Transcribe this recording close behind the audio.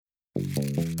Kia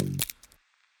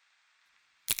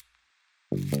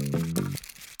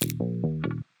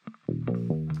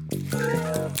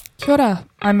ora,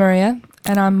 I'm Maria,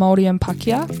 and I'm Māori and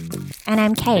Pakeha. And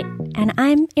I'm Kate, and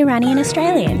I'm Iranian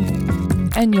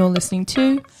Australian. And you're listening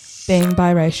to Being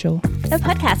Biracial, The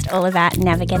podcast all about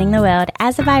navigating the world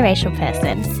as a biracial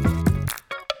person.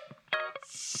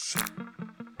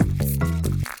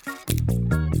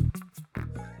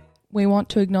 We want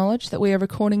to acknowledge that we are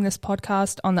recording this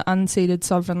podcast on the unceded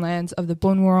sovereign lands of the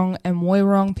Bunurong and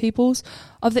Woiwurrung peoples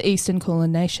of the Eastern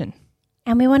Kulin Nation.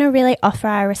 And we want to really offer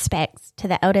our respects to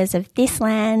the elders of this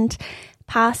land,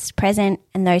 past, present,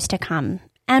 and those to come.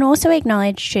 And also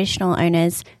acknowledge traditional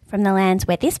owners from the lands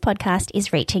where this podcast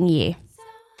is reaching you.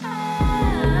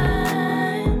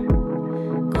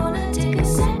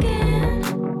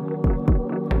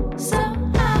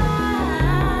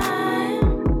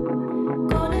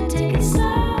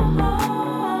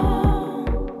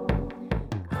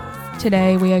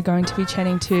 Today we are going to be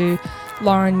chatting to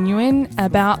Lauren Nguyen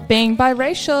about being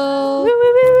biracial. Woo, woo,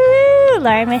 woo, woo.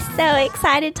 Lauren, we're so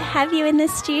excited to have you in the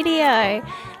studio.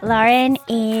 Lauren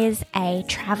is a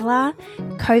traveller.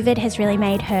 COVID has really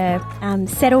made her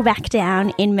settle back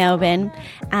down in Melbourne,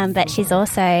 but she's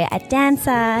also a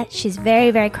dancer. She's very,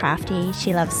 very crafty.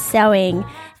 She loves sewing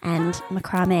and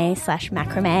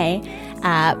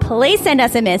macrame/macrame. Please send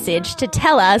us a message to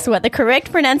tell us what the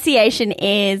correct pronunciation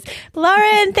is.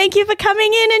 Lauren, thank you for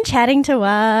coming in and chatting to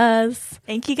us.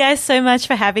 Thank you guys so much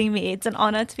for having me. It's an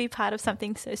honour to be part of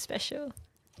something so special.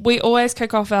 We always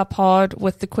kick off our pod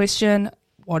with the question,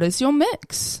 what is your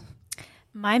mix?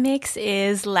 My mix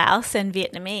is Laos and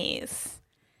Vietnamese.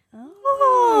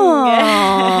 Oh.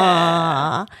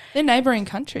 They're neighbouring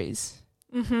countries.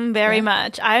 Very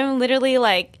much. I'm literally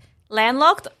like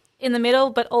landlocked in the middle,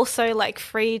 but also like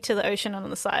free to the ocean on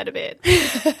the side of it.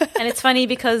 And it's funny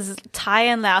because Thai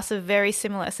and Laos are very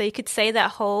similar. So you could say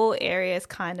that whole area is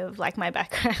kind of like my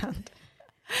background.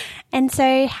 And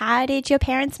so how did your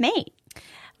parents meet?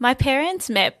 My parents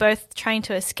met both trying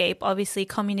to escape, obviously,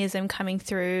 communism coming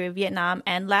through Vietnam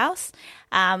and Laos.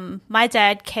 My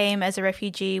dad came as a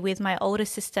refugee with my older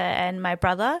sister and my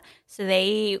brother. So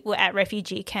they were at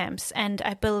refugee camps. And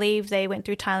I believe they went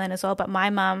through Thailand as well. But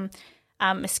my mum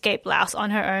escaped Laos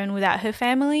on her own without her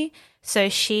family. So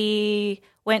she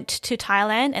went to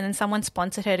Thailand and then someone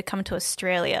sponsored her to come to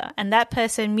Australia. And that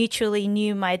person mutually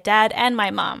knew my dad and my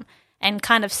mum and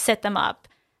kind of set them up.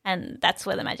 And that's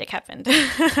where the magic happened.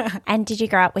 And did you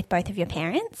grow up with both of your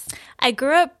parents? I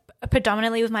grew up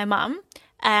predominantly with my mum.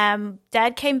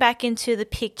 Dad came back into the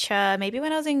picture maybe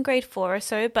when I was in grade 4 or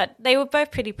so, but they were both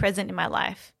pretty present in my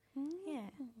life. Yeah.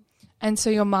 And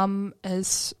so your mum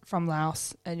is from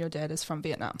Laos and your dad is from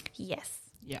Vietnam? Yes.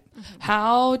 Yeah.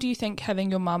 How do you think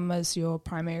having your mum as your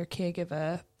primary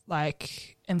caregiver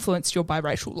influenced your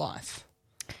biracial life?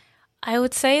 I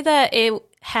would say that it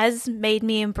has made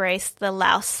me embrace the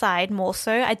Laos side more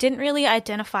so. I didn't really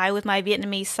identify with my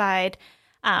Vietnamese side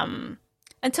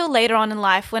until later on in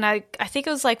life when I think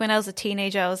it was like when I was a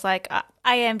teenager, I was like,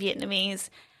 I am Vietnamese.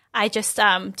 I just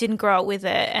didn't grow up with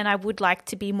it and I would like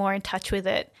to be more in touch with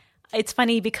it. It's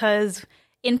funny because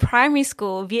in primary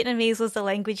school, Vietnamese was the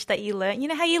language that you learn. You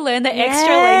know how you learn the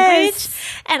extra language?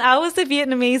 And I was the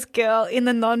Vietnamese girl in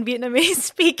the non-Vietnamese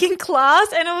speaking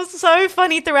class. And it was so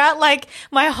funny throughout like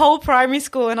my whole primary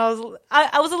school. And I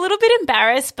was a little bit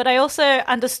embarrassed, but I also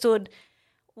understood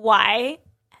why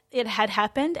it had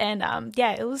happened. And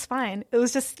it was fine. It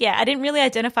was just, I didn't really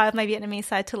identify with my Vietnamese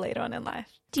side till later on in life.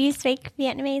 Do you speak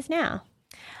Vietnamese now?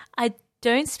 I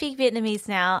don't speak Vietnamese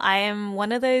now. I am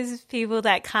one of those people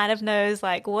that kind of knows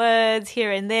like words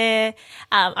here and there.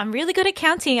 I'm really good at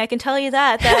counting. I can tell you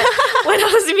that when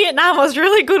I was in Vietnam, I was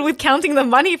really good with counting the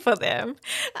money for them.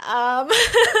 But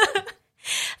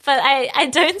I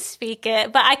don't speak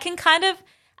it. But I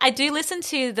do listen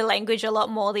to the language a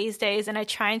lot more these days and I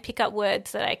try and pick up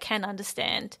words that I can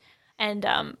understand and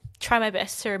try my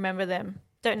best to remember them.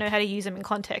 Don't know how to use them in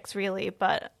context really,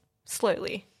 but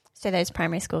slowly. So those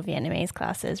primary school Vietnamese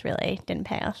classes really didn't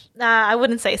pay off? Nah, I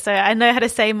wouldn't say so. I know how to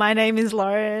say my name is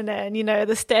Lauren and,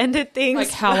 the standard things.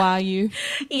 Like, how are you?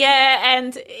 Yeah,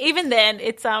 and even then,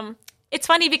 it's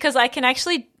funny because I can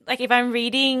actually, like if I'm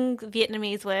reading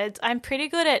Vietnamese words, I'm pretty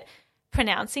good at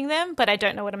pronouncing them, but I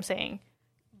don't know what I'm saying.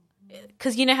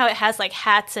 Because you know how it has like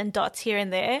hats and dots here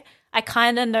and there? I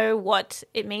kind of know what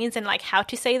it means and like how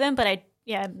to say them, but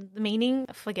the meaning,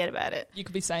 forget about it. You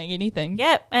could be saying anything.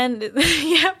 Yep, and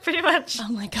pretty much. Oh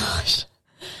my gosh.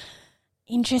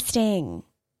 Interesting.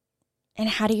 And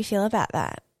how do you feel about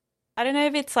that? I don't know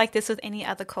if it's like this with any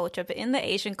other culture, but in the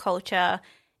Asian culture,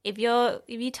 if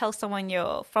you tell someone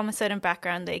you're from a certain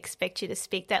background, they expect you to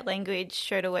speak that language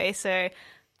straight away. So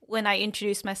when I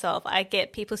introduce myself, I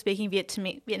get people speaking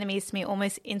Vietnamese to me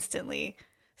almost instantly.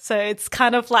 So it's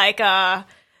kind of like,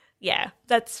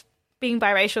 that's being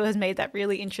biracial has made that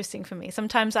really interesting for me.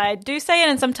 Sometimes I do say it,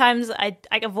 and sometimes I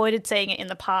avoided saying it in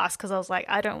the past because I was like,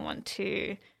 I don't want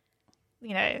to,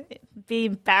 be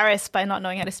embarrassed by not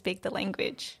knowing how to speak the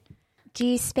language. Do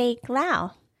you speak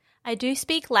Lao? I do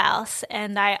speak Laos,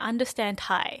 and I understand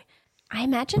Thai. I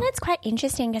imagine it's quite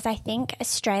interesting because I think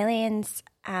Australians,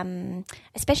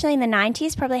 especially in the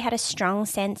 90s, probably had a strong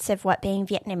sense of what being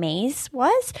Vietnamese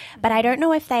was, but I don't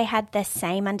know if they had the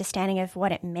same understanding of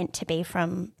what it meant to be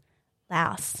from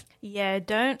Laos. Yeah,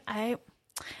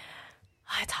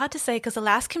 it's hard to say because the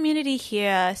Laos community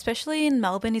here, especially in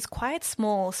Melbourne, is quite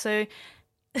small. So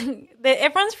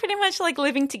everyone's pretty much like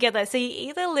living together. So you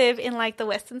either live in like the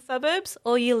western suburbs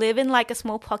or you live in like a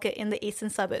small pocket in the eastern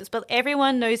suburbs, but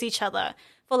everyone knows each other.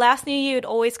 For Laos New Year, we'd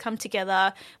always come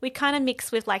together. We kind of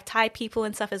mix with like Thai people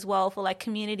and stuff as well for like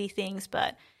community things.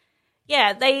 But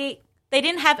yeah, they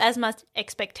didn't have as much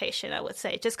expectation, I would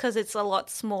say, just because it's a lot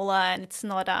smaller and it's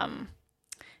not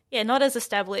not as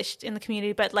established in the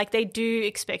community, but like they do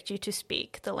expect you to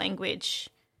speak the language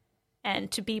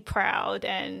and to be proud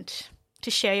and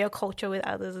to share your culture with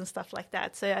others and stuff like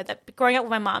that. So growing up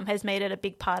with my mom has made it a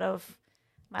big part of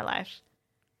my life.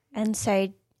 And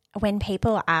so when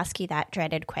people ask you that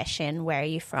dreaded question, where are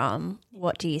you from,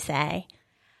 what do you say?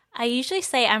 I usually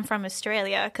say I'm from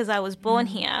Australia because I was born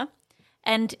here.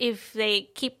 And if they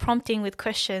keep prompting with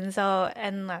questions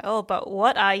but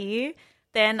what are you?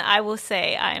 Then I will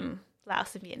say I'm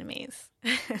Laos and Vietnamese.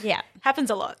 Yeah. Happens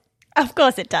a lot. Of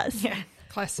course it does. Yeah.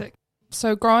 Classic.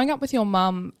 So growing up with your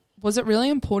mum, was it really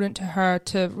important to her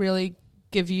to really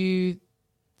give you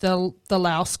the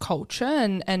Laos culture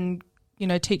and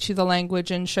teach you the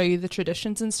language and show you the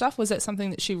traditions and stuff? Was that something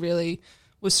that she really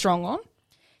was strong on?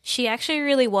 She actually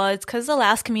really was, because the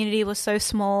Laos community was so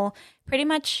small. Pretty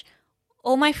much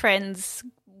all my friends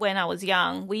when I was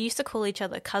young, we used to call each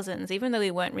other cousins, even though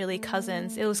we weren't really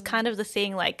cousins. It was kind of the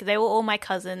thing, like they were all my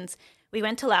cousins. We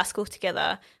went to Laos school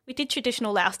together. We did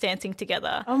traditional Laos dancing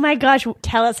together. Oh my gosh,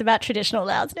 tell us about traditional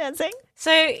Laos dancing.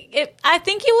 So I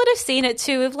think you would have seen it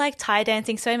too with like Thai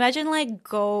dancing. So imagine like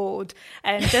gold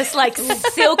and just like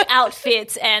silk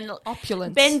outfits and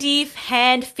opulence, bendy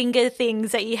hand finger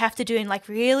things that you have to do in like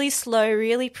really slow,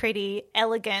 really pretty,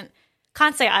 elegant.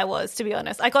 Can't say I was, to be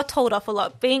honest. I got told off a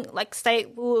lot. Being like we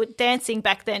were dancing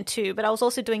back then too, but I was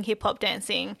also doing hip hop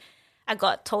dancing. I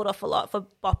got told off a lot for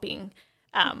bopping.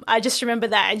 I just remember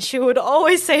that, and she would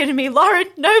always say to me, Lauren,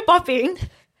 no bopping.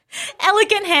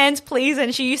 Elegant hands, please.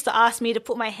 And she used to ask me to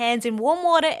put my hands in warm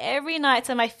water every night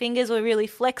so my fingers were really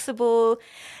flexible.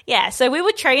 Yeah, so we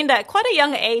were trained at quite a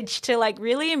young age to like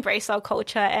really embrace our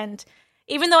culture. And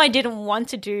even though I didn't want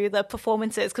to do the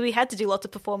performances, because we had to do lots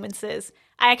of performances,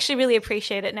 I actually really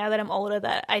appreciate it now that I'm older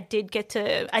that I did get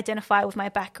to identify with my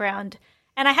background.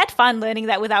 And I had fun learning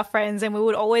that with our friends, and we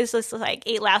would always just like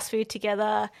eat Laos food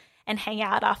together and hang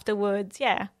out afterwards.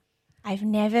 Yeah. I've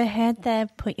never heard the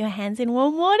put your hands in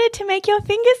warm water to make your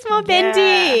fingers more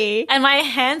bendy. And my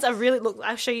hands are really, look,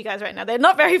 I'll show you guys right now. They're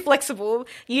not very flexible.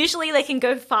 Usually they can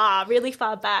go really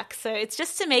far back. So it's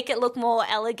just to make it look more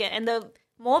elegant, and the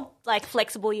more like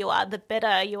flexible you are, the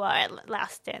better you are at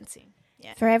Laos dancing.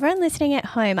 Yeah. For everyone listening at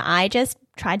home, I just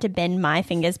tried to bend my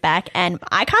fingers back, and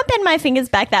I can't bend my fingers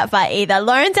back that far either.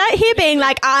 Lauren's out here being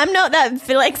like, I'm not that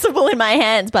flexible in my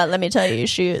hands, but let me tell you,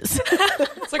 shoes.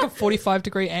 It's like a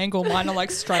 45-degree angle. Mine are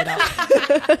like straight up.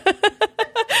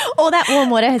 All that warm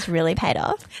water has really paid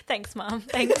off. Thanks, Mum.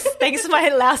 Thanks to my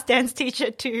Laos dance teacher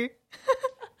too.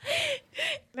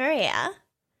 Maria,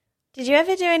 did you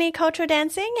ever do any cultural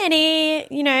dancing? Any,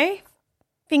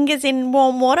 fingers in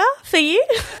warm water for you?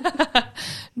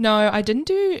 No, I didn't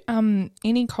do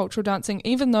any cultural dancing,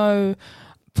 even though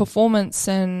performance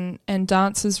and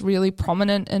dance is really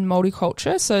prominent in Māori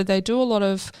culture. So they do a lot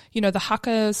of, the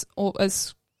haka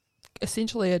is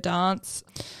essentially a dance,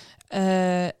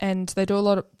 and they do a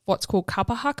lot of what's called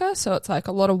kapa haka. So it's like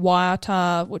a lot of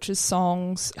waiata, which is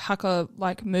songs, haka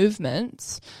like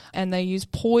movements, and they use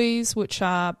pois, which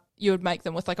are, you would make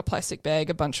them with like a plastic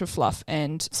bag, a bunch of fluff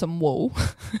and some wool.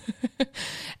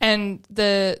 And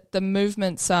the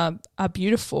movements are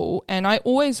beautiful. And I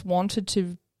always wanted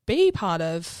to be part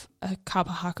of a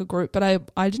kapa haka group, but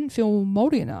I didn't feel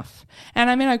Māori enough. And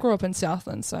I mean, I grew up in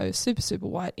Southland, so super, super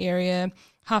white area.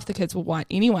 Half the kids were white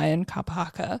anyway in kapa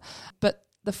haka. But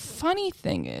the funny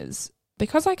thing is,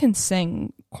 because I can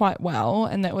sing quite well,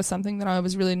 and that was something that I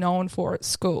was really known for at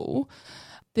school,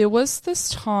 there was this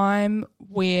time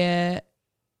where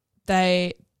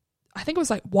I think it was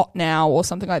like What Now or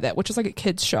something like that, which is like a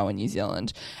kids show in New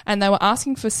Zealand. And they were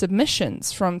asking for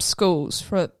submissions from schools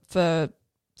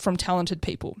from talented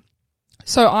people.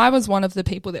 So I was one of the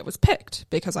people that was picked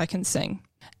because I can sing.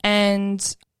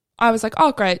 And I was like,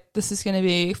 oh, great, this is going to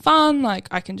be fun. Like,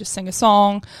 I can just sing a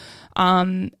song,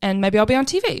 and maybe I'll be on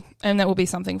TV and that will be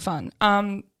something fun.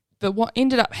 But what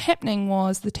ended up happening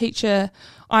was the teacher,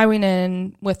 I went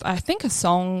in with, I think, a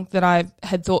song that I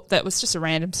had thought that was just a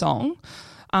random song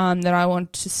that I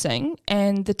wanted to sing.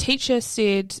 And the teacher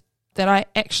said that I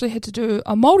actually had to do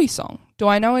a Māori song. Do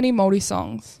I know any Māori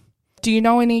songs? Do you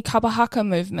know any kabahaka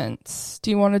movements?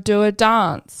 Do you want to do a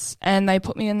dance? And they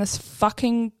put me in this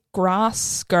fucking grass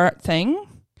skirt thing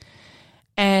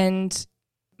and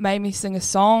made me sing a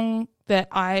song that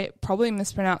I probably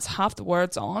mispronounced half the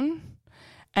words on,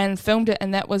 and filmed it,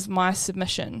 and that was my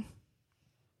submission.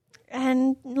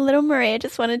 And little Maria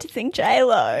just wanted to sing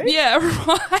J-Lo. Yeah,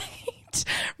 right.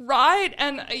 Right.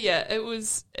 And yeah, it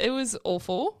was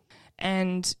awful.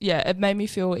 And yeah, it made me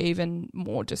feel even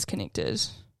more disconnected.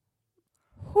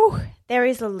 Whew, there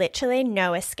is literally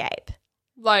no escape.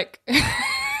 Like,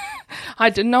 I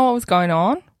didn't know what was going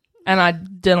on, and I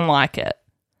didn't like it.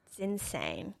 It's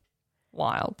insane.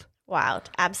 Wild. Wild.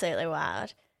 Absolutely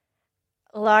wild.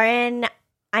 Lauren,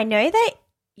 I know that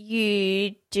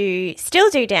you still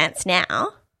do dance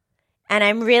now, and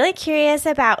I'm really curious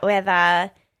about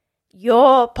whether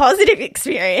your positive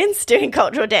experience doing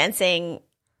cultural dancing,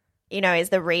 is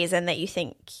the reason that you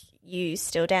think you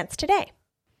still dance today.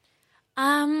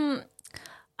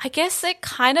 I guess it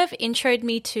kind of introed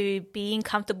me to being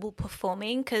comfortable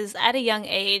performing, because at a young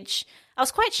age, I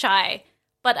was quite shy,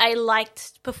 but I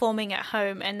liked performing at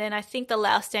home. And then I think the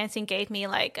Laos dancing gave me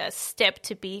like a step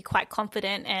to be quite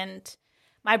confident. And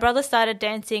my brother started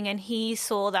dancing, and he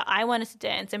saw that I wanted to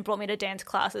dance and brought me to dance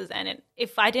classes. And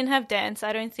if I didn't have dance,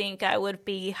 I don't think I would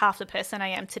be half the person I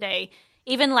am today.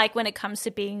 Even like when it comes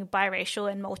to being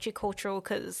biracial and multicultural,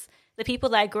 because the people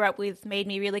that I grew up with made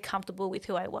me really comfortable with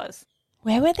who I was.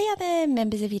 Where were the other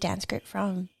members of your dance group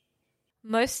from?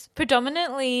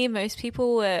 Predominantly, most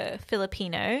people were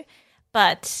Filipino,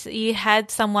 but you had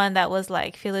someone that was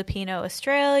like Filipino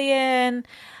Australian.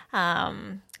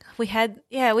 We had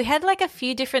like a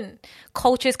few different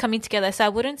cultures coming together. So I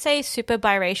wouldn't say super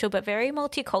biracial, but very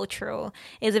multicultural.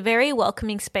 It's a very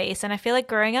welcoming space. And I feel like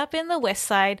growing up in the West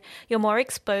Side, you're more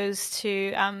exposed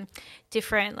to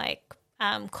different like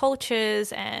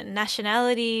cultures and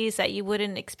nationalities that you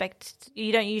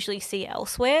don't usually see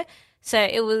elsewhere. So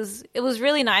it was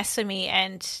really nice for me,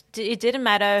 and it didn't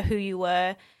matter who you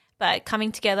were, but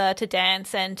coming together to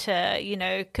dance and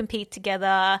to, compete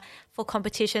together for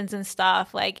competitions and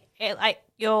stuff, like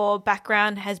your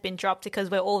background has been dropped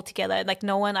because we're all together. Like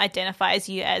no one identifies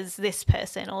you as this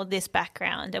person or this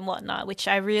background and whatnot, which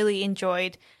I really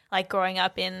enjoyed, like growing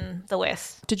up in the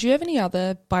West. Did you have any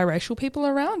other biracial people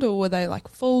around, or were they like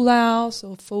full Laos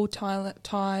or full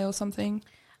Thai or something?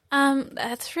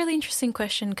 That's a really interesting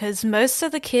question, because most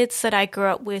of the kids that I grew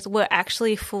up with were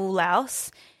actually full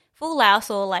Laos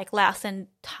or like Laos and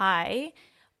Thai,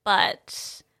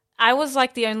 but I was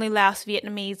like the only Laos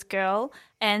Vietnamese girl,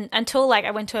 and until like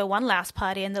I went to a one Laos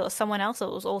party and there was someone else that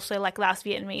was also like Laos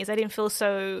Vietnamese, I didn't feel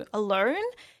so alone,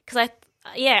 because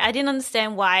I didn't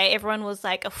understand why everyone was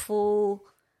like a full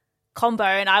combo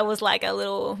and I was like a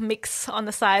little mix on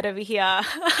the side over here.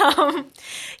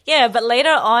 But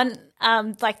later on,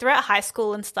 like throughout high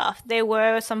school and stuff, there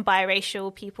were some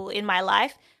biracial people in my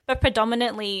life, but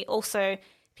predominantly also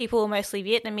people were mostly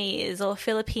Vietnamese or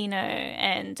Filipino,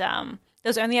 and there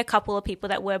was only a couple of people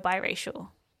that were biracial.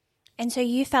 And so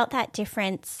you felt that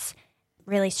difference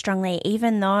really strongly,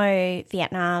 even though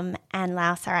Vietnam and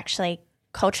Laos are actually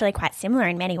culturally quite similar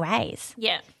in many ways.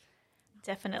 Yeah,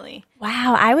 definitely.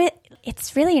 Wow,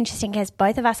 it's really interesting because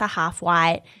both of us are half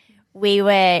white. We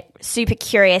were super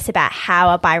curious about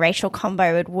how a biracial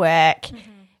combo would work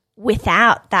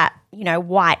without that,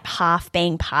 white half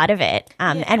being part of it,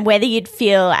 and whether you'd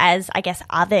feel as, I guess,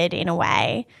 othered in a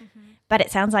way. But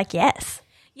it sounds like yes.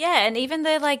 Yeah, and even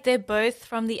though like they're both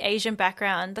from the Asian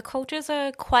background, the cultures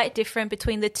are quite different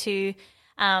between the two.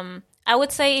 I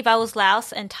would say if I was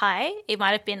Laos and Thai, it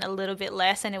might have been a little bit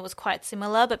less and it was quite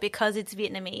similar, but because it's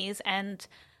Vietnamese and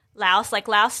Laos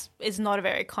is not a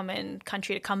very common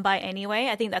country to come by anyway.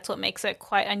 I think that's what makes it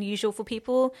quite unusual for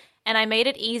people. And I made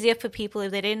it easier for people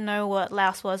if they didn't know what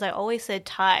Laos was. I always said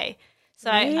Thai.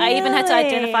 So really? I even had to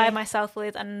identify myself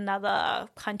with another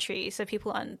country so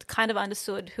people kind of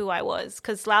understood who I was,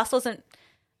 because Laos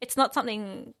it's not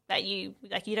something that you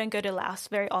don't go to Laos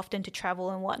very often to travel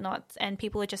and whatnot, and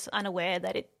people are just unaware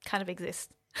that it kind of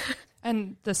exists.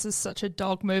 And this is such a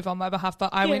dog move on my behalf,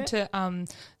 but I went to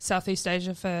Southeast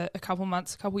Asia for a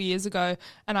couple years ago,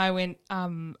 and I went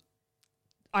to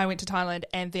Thailand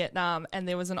and Vietnam, and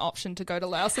there was an option to go to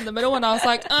Laos in the middle, and I was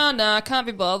like, oh no, I can't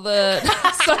be bothered.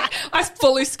 So I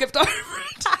fully skipped over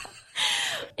it.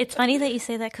 It's funny that you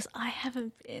say that because I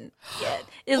haven't been yet.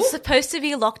 It was supposed to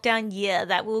be a lockdown year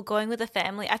that we were going with a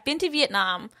family. I've been to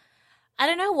Vietnam. I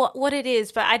don't know what it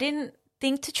is, but I didn't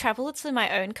think to travel to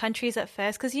my own countries at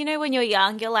first because, you know, when you're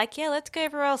young, you're like, yeah, let's go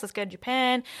everywhere else. Let's go to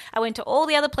Japan. I went to all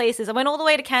the other places. I went all the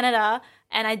way to Canada,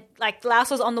 and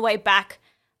Laos was on the way back.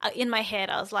 In my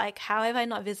head, I was like, how have I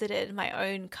not visited my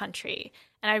own country?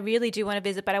 And I really do want to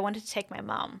visit, but I wanted to take my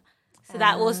mum. So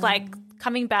that was like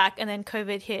coming back, and then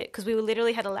COVID hit because we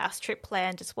literally had a Laos trip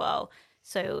planned as well.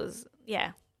 So it was,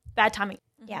 bad timing.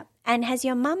 Yeah. And has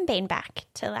your mum been back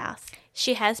to Laos?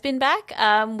 She has been back.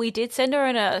 We did send her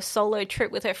on a solo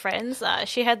trip with her friends.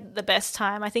 She had the best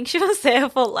time. I think she was there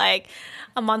for like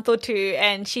a month or two,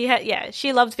 and she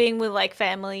loved being with like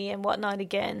family and whatnot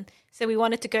again. So we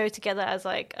wanted to go together as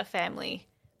like a family.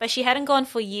 But she hadn't gone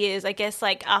for years. I guess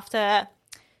like after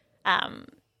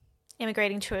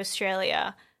immigrating to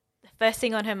Australia, the first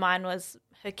thing on her mind was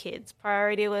her kids.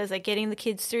 Priority was like getting the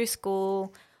kids through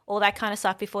school, all that kind of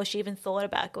stuff before she even thought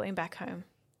about going back home.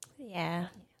 Yeah.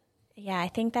 Yeah, I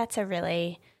think that's a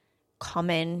really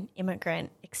common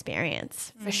immigrant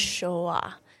experience for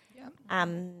sure. Yeah.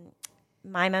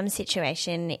 My mum's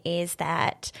situation is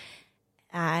that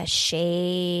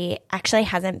she actually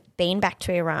hasn't been back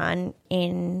to Iran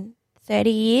in 30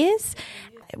 years.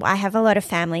 I have a lot of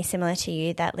family similar to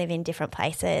you that live in different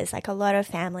places, like a lot of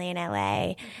family in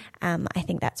LA. I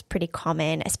think that's pretty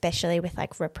common, especially with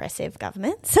like repressive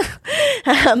governments.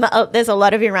 There's a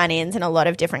lot of Iranians in a lot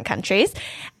of different countries.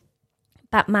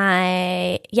 But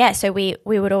so we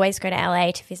would always go to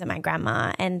LA to visit my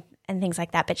grandma and things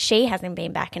like that. But she hasn't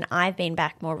been back, and I've been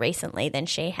back more recently than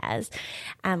she has,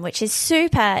 which is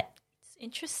super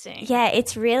interesting. Yeah,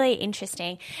 it's really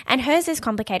interesting. And hers is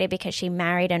complicated because she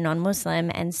married a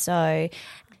non-Muslim, and so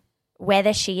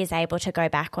whether she is able to go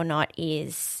back or not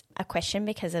is a question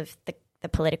because of the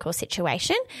political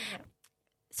situation. Yeah.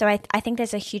 So I think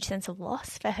there's a huge sense of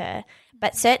loss for her.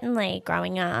 But certainly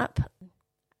growing up,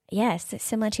 yes,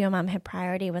 similar to your mum, her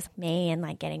priority was me and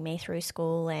like getting me through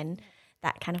school and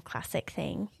that kind of classic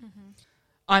thing. Mm-hmm.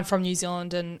 I'm from New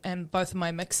Zealand, and both of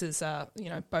my mixes are,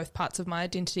 both parts of my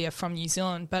identity are from New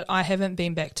Zealand, but I haven't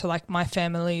been back to like my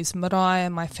family's marae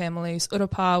and my family's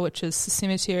urapa, which is the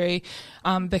cemetery,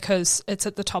 because it's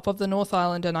at the top of the North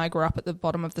Island and I grew up at the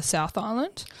bottom of the South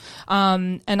Island.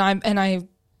 And I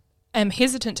am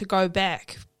hesitant to go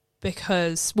back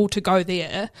to go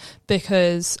there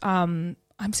because I'm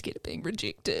scared of being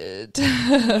rejected.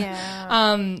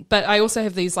 Yeah. But I also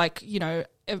have these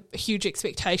huge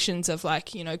expectations of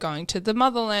going to the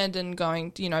motherland and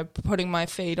going, putting my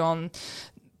feet on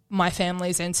my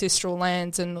family's ancestral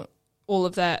lands and all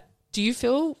of that. Do you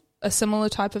feel a similar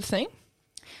type of thing?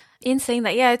 In seeing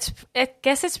that, yeah, I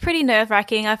guess it's pretty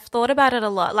nerve-wracking. I've thought about it a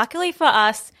lot. Luckily for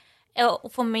us,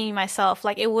 for me, myself,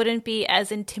 like it wouldn't be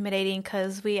as intimidating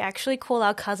because we actually call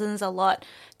our cousins a lot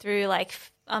through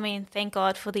thank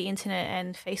God for the internet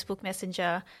and Facebook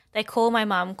Messenger. They call my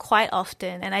mum quite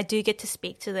often, and I do get to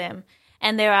speak to them.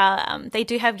 And they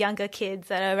do have younger kids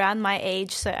that are around my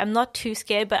age, so I'm not too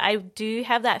scared, but I do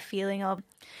have that feeling of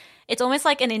it's almost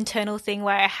like an internal thing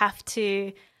where I have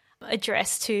to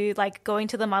address to like going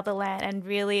to the motherland and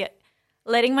really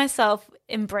letting myself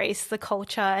embrace the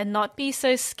culture and not be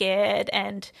so scared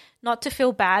and not to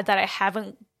feel bad that I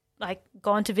haven't like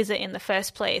gone to visit in the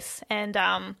first place.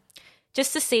 And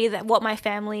just to see that what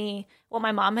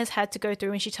my mom has had to go through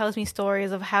when she tells me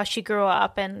stories of how she grew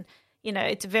up, and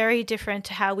it's very different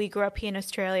to how we grew up here in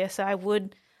Australia. So I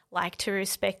would like to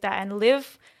respect that and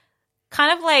live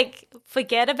kind of like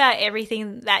forget about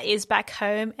everything that is back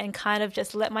home and kind of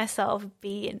just let myself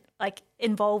be like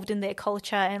involved in their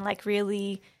culture and like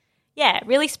really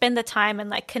spend the time and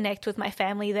like connect with my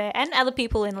family there and other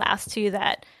people in Laos too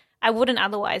that I wouldn't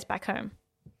otherwise back home.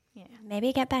 Yeah.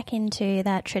 Maybe get back into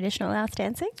that traditional Laos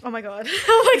dancing. Oh my God.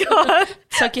 Oh my God.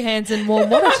 Soak your hands in warm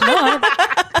water tonight.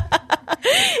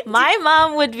 My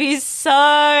mum would be so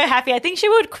happy. I think she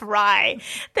would cry.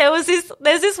 There's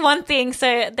this one thing.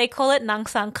 So they call it Nang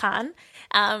Sang Khan.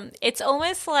 It's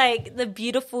almost like the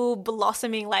beautiful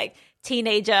blossoming, like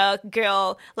teenager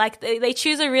girl. Like they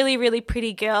choose a really, really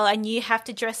pretty girl and you have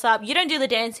to dress up. You don't do the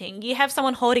dancing. You have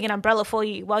someone holding an umbrella for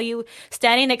you while you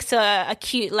standing next to a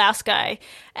cute Laos guy.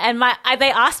 And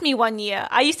they asked me one year,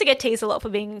 I used to get teased a lot for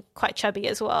being quite chubby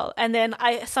as well. And then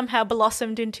I somehow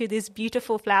blossomed into this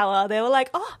beautiful flower. They were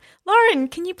like, oh, Lauren,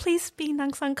 can you please be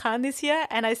Nang Sang Khan this year?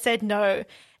 And I said no.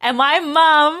 And my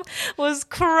mum was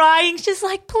crying. She's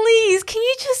like, please, can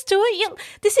you just do it?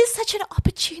 This is such an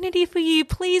opportunity for you,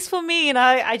 please, for me. And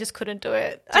I just couldn't do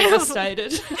it.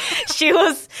 Devastated.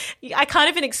 I can't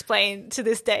even explain to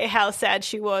this day how sad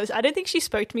she was. I don't think she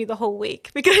spoke to me the whole week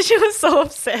because she was so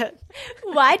upset.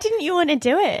 Why didn't you want to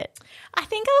do it? I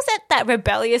think I was at that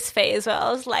rebellious phase where I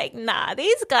was like, nah,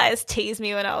 these guys teased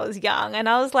me when I was young. And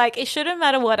I was like, it shouldn't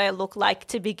matter what I look like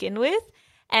to begin with.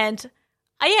 And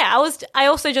I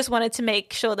also just wanted to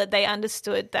make sure that they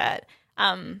understood that,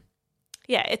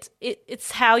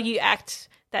 it's how you act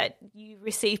that you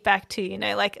receive back to, you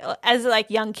know, like as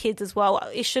like young kids as well.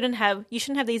 You shouldn't have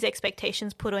these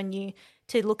expectations put on you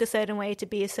to look a certain way, to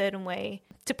be a certain way,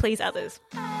 to please others.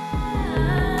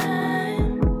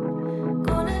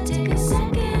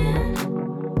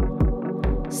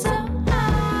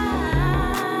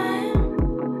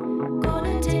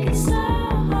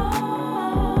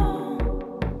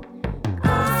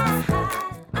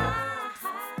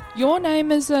 Your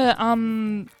name is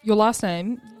your last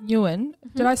name, Nguyen.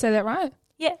 Did I say that right?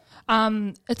 Yeah.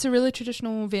 It's a really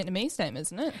traditional Vietnamese name,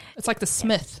 isn't it? It's like the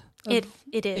Smith of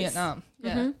It is. Vietnam.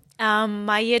 Yeah. Mm-hmm.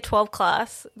 My year 12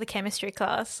 class, the chemistry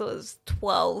class, was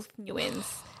 12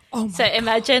 Nguyen's. Oh my So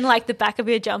imagine like the back of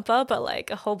your jumper, but like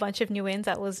a whole bunch of Nguyen's.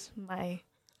 That was my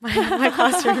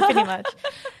classroom pretty much.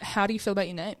 How do you feel about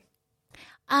your name?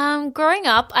 Growing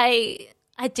up, I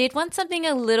did want something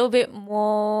a little bit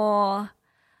more,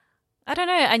 I don't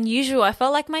know, unusual. I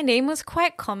felt like my name was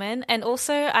quite common, and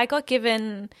also I got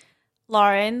given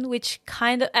Lauren, which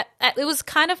it was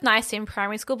kind of nice in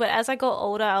primary school, but as I got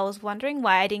older, I was wondering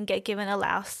why I didn't get given a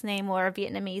Laos name or a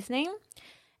Vietnamese name.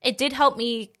 It did help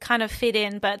me kind of fit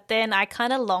in, but then I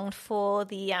kind of longed for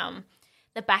the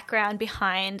background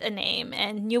behind a name,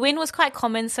 and Nguyen was quite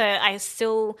common, so I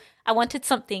wanted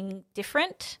something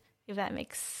different, if that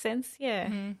makes sense. Yeah.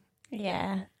 Mm-hmm.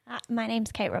 Yeah. My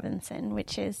name's Kate Robinson,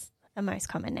 which is the most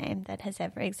common name that has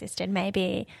ever existed,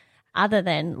 maybe other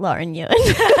than Lauren Ewan.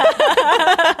 Well,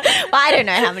 I don't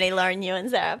know how many Lauren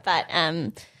Ewans there are, but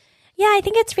yeah, I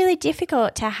think it's really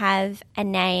difficult to have a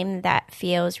name that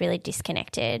feels really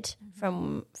disconnected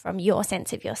from your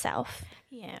sense of yourself.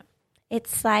 Yeah.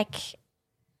 It's like,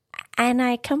 and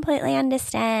I completely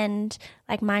understand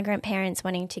like migrant parents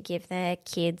wanting to give their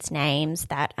kids names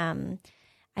that are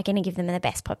going to give them the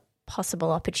best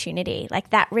possible opportunity.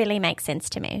 Like that really makes sense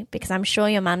to me, because I'm sure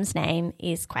your mum's name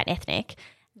is quite ethnic,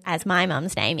 as my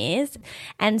mum's name is.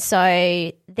 And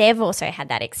so they've also had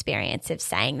that experience of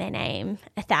saying their name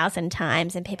 1,000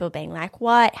 times and people being like,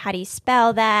 what? How do you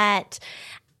spell that?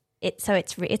 So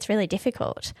it's really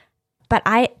difficult. But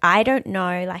I don't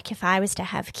know, like if I was to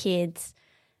have kids,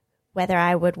 whether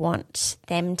I would want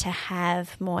them to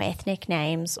have more ethnic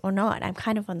names or not. I'm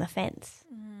kind of on the fence.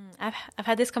 I've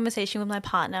had this conversation with my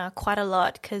partner quite a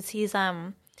lot, because he's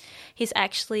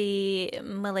actually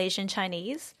Malaysian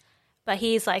Chinese, but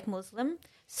he's like Muslim.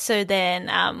 So then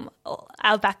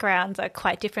our backgrounds are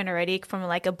quite different already, from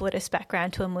like a Buddhist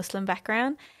background to a Muslim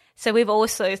background. So we've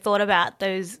also thought about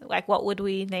those, like what would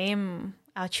we name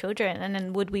our children, and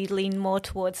then would we lean more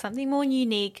towards something more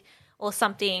unique or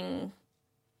something,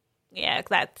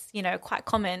 that's, quite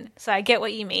common. So I get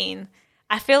what you mean.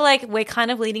 I feel like we're kind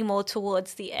of leaning more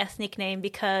towards the ethnic name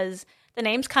because the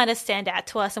names kind of stand out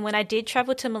to us. And when I did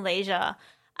travel to Malaysia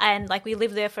and like we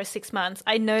lived there for 6 months,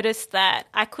 I noticed that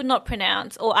I could not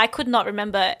pronounce, or I could not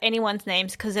remember anyone's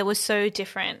names because they were so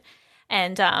different.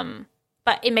 And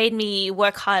but it made me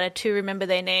work harder to remember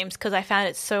their names because I found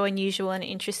it so unusual and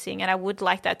interesting. And I would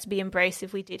like that to be embraced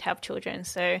if we did have children.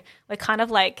 So we're kind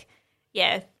of like,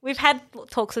 we've had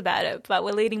talks about it, but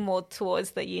we're leaning more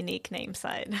towards the unique name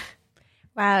side.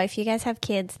 Wow, if you guys have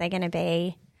kids, they're going to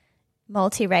be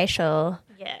multiracial,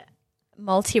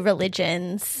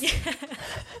 multi-religions.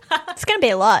 It's going to be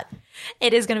a lot.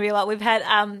 It is going to be a lot. We've had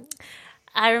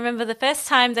I remember the first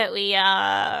time that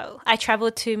I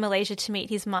traveled to Malaysia to meet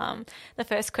his mum, the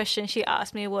first question she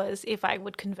asked me was if I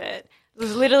would convert. It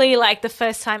was literally like the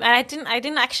first time, and I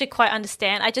didn't actually quite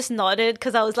understand. I just nodded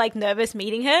because I was like nervous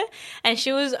meeting her, and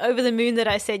she was over the moon that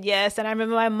I said yes. And I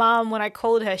remember my mum, when I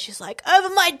called her, she's like, over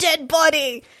my dead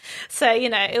body. So,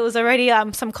 it was already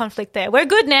some conflict there. We're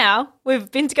good now.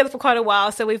 We've been together for quite a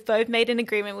while, so we've both made an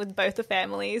agreement with both the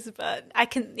families. But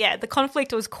the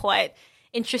conflict was quite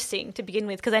interesting to begin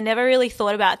with because I never really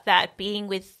thought about that being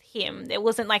with him. It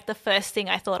wasn't like the first thing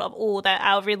I thought of, that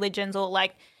our religions or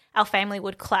like our family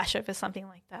would clash over something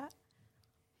like that.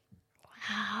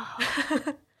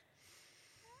 Wow.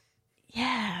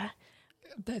 Yeah.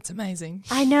 That's amazing.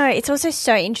 I know. It's also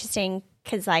so interesting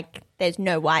because, like, there's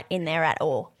no white in there at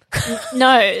all.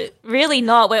 No, really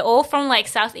not. We're all from, like,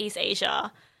 Southeast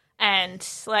Asia. And,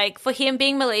 like, for him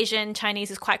being Malaysian,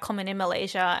 Chinese is quite common in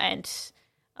Malaysia. And,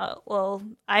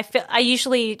 I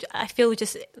feel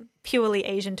just purely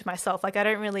Asian to myself. Like, I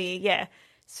don't really,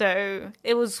 So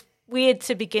it was weird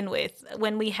to begin with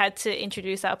when we had to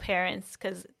introduce our parents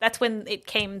because that's when it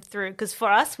came through. Because for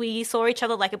us, we saw each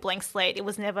other like a blank slate. It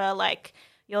was never like,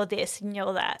 you're this and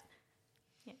you're that.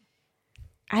 Yeah.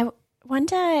 I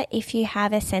wonder if you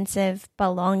have a sense of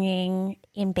belonging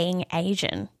in being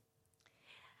Asian.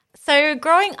 So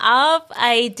growing up,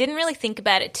 I didn't really think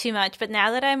about it too much. But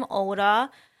now that I'm older,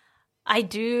 I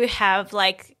do have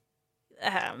like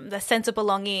the sense of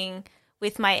belonging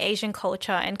with my Asian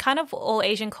culture and kind of all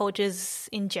Asian cultures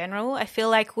in general. I feel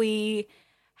like we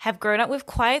have grown up with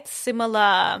quite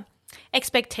similar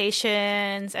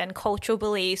expectations and cultural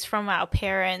beliefs from our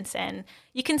parents, and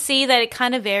you can see that it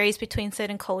kind of varies between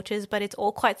certain cultures, but it's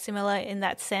all quite similar in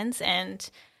that sense. And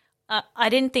I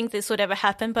didn't think this would ever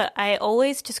happen, but I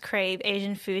always just crave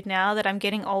Asian food now that I'm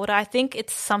getting older. I think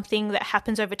it's something that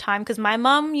happens over time because my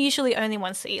mum usually only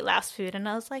wants to eat Laos food, and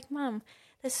I was like, Mum,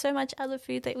 there's so much other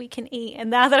food that we can eat.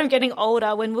 And now that I'm getting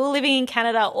older, when we were living in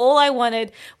Canada, all I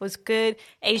wanted was good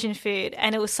Asian food.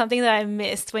 And it was something that I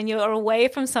missed when you're away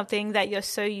from something that you're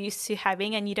so used to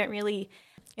having and you're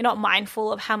not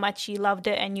mindful of how much you loved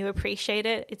it and you appreciate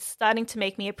it. It's starting to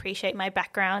make me appreciate my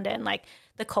background and like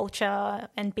the culture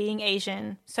and being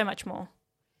Asian so much more.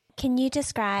 Can you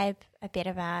describe a bit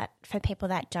about, for people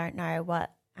that don't know, what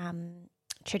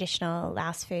traditional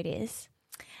Laos food is?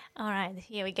 All right,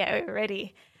 here we go.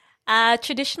 Ready.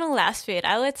 Traditional Laos food.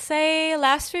 I would say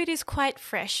Laos food is quite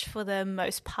fresh for the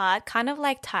most part, kind of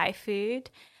like Thai food.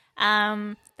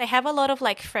 They have a lot of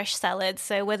like fresh salads.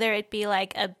 So whether it be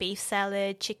like a beef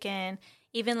salad, chicken,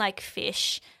 even like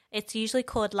fish, it's usually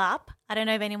called lap. I don't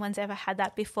know if anyone's ever had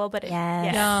that before, but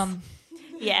yeah,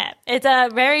 it's a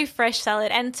very fresh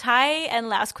salad. And Thai and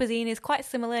Laos cuisine is quite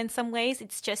similar in some ways.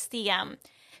 It's just the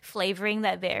flavoring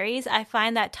that varies. I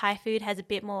find that Thai food has a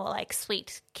bit more like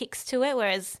sweet kicks to it,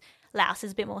 whereas Laos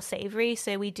is a bit more savory.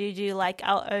 So we do like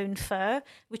our own pho,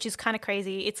 which is kind of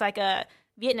crazy. It's like a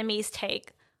Vietnamese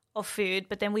take of food,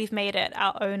 but then we've made it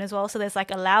our own as well. So there's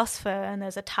like a Laos pho and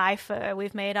there's a Thai pho.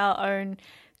 We've made our own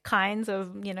kinds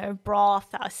of, broth,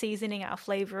 our seasoning, our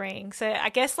flavoring. So I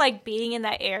guess like being in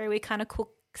that area, we kind of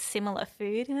cook similar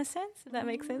food in a sense, if that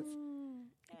makes sense.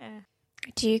 Yeah.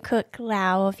 Do you cook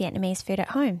Lao or Vietnamese food at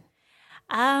home?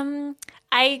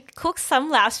 I cook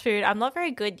some Laos food. I'm not very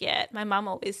good yet. My mum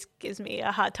always gives me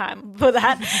a hard time for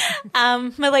that.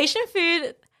 Malaysian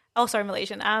food. Oh, sorry,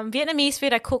 Malaysian. Vietnamese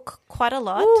food I cook quite a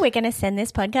lot. Ooh, we're going to send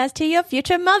this podcast to your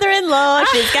future mother-in-law.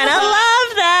 She's going to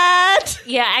love that.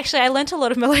 Yeah, actually, I learnt a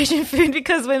lot of Malaysian food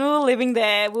because when we were living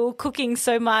there, we were cooking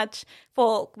so much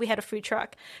we had a food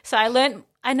truck. So I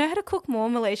know how to cook more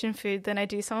Malaysian food than I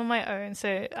do some of my own.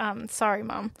 So, sorry,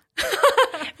 Mum.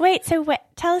 Wait, so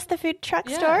tell us the food truck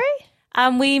story.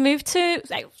 We moved so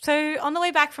on the way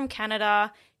back from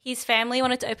Canada, his family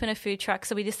wanted to open a food truck,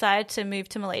 so we decided to move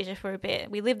to Malaysia for a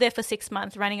bit. We lived there for 6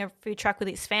 months running a food truck with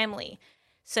his family.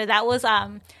 So that was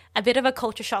a bit of a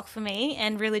culture shock for me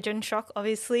and religion shock,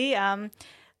 obviously.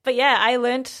 But yeah, I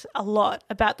learnt a lot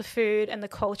about the food and the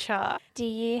culture. Do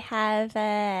you have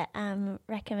a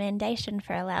recommendation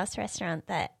for a Laos restaurant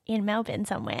in Melbourne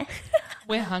somewhere?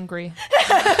 We're hungry.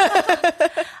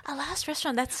 A Laos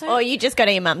restaurant, that's so... Or you just go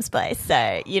to your mum's place,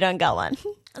 so you don't go on.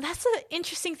 That's an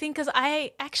interesting thing because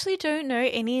I actually don't know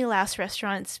any Laos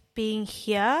restaurants being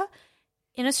here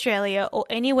in Australia or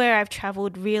anywhere I've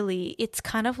travelled really. It's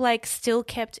kind of like still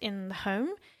kept in the home.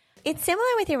 It's similar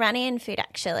with Iranian food,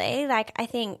 actually. Like, I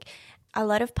think a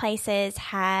lot of places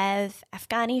have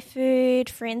Afghani food,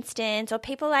 for instance, or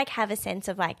people like have a sense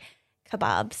of like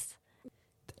kebabs.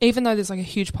 Even though there's like a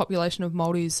huge population of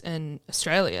Maldives in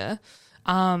Australia,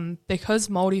 because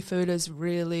Maldi food is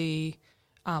really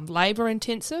labour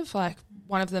intensive, like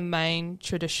one of the main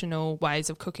traditional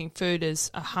ways of cooking food is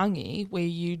a hangi, where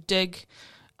you dig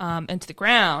into the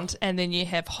ground and then you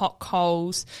have hot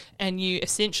coals and you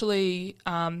essentially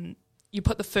you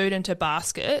put the food into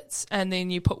baskets and then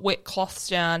you put wet cloths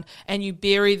down and you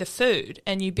bury the food,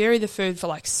 and you bury the food for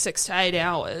like 6 to 8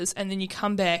 hours, and then you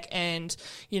come back and,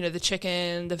 you know, the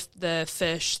chicken, the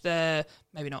fish,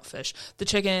 maybe not fish, the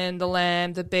chicken, the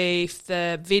lamb, the beef,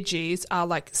 the veggies are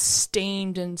like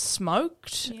steamed and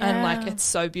smoked, and like it's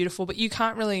so beautiful. But you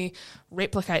can't really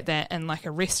replicate that in like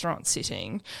a restaurant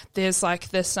setting. There's like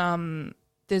this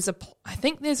I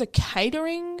think there's a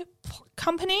catering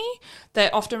company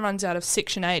that often runs out of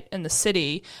Section 8 in the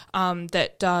city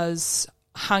that does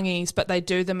hangis, but they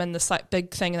do them in this like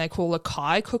big thing they call a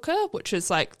kai cooker, which is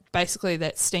like basically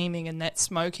that steaming and that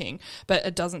smoking, but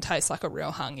it doesn't taste like a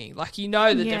real hangi. Like, you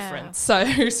know the difference. So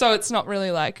it's not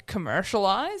really like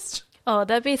commercialized. Oh,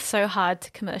 that'd be so hard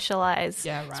to commercialize.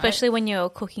 Yeah, right. Especially when you're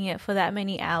cooking it for that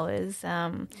many hours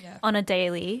on a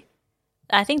daily.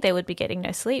 I think they would be getting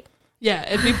no sleep. Yeah,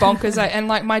 it'd be bonkers. And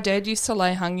like my dad used to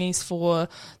lay hangis for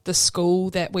the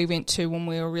school that we went to when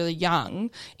we were really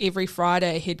young. Every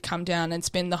Friday he'd come down and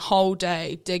spend the whole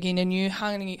day digging a new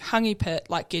hangi pit,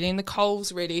 like getting the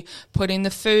coals ready, putting the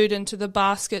food into the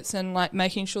baskets and like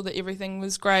making sure that everything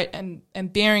was great, and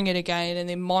burying it again and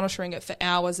then monitoring it for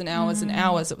hours and hours and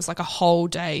hours. It was like a whole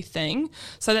day thing.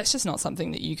 So that's just not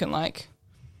something that you can like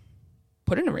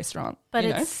put in a restaurant. But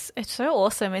it's so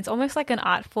awesome. It's almost like an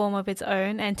art form of its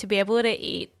own, and to be able to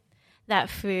eat that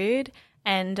food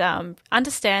and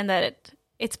understand that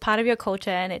it's part of your culture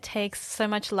and it takes so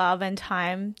much love and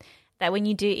time, that when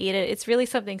you do eat it, it's really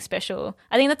something special.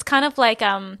 I think that's kind of like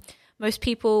most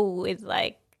people with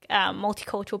like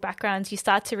multicultural backgrounds, you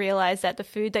start to realize that the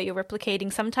food that you're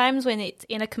replicating, sometimes when it's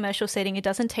in a commercial setting, it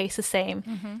doesn't taste the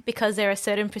same because there are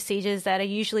certain procedures that are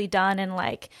usually done, and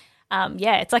like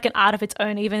it's like an art of its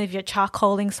own. Even if you're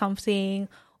charcoaling something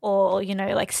or, you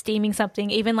know, like steaming something,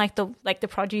 even like the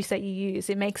produce that you use,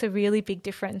 it makes a really big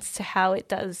difference to how it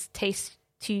does taste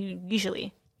to you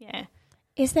usually. Yeah.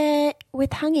 Is there,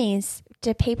 with hangis,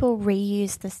 do people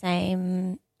reuse the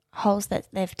same holes that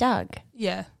they've dug?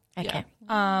 Yeah. Okay.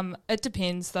 Yeah. It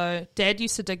depends though. Dad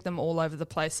used to dig them all over the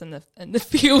place in the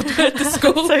field at the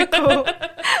school. So cool.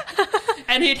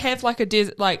 And he'd have like a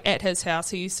desert, like at his house,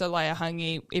 he used to lay a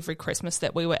hangi every Christmas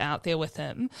that we were out there with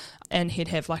him, and he'd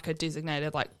have like a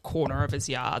designated like corner of his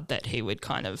yard that he would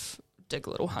kind of dig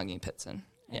little hangi pits in.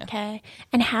 Yeah. Okay.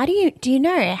 And how do you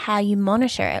know how you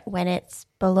monitor it when it's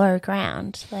below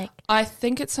ground? Like, I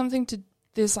think it's something to,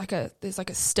 there's like a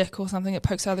stick or something that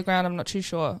pokes out of the ground. I'm not too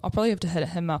sure. I'll probably have to hit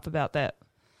him up about that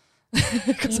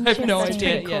because I have no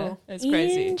idea. Cool. Yeah, it's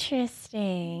crazy.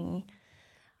 Interesting.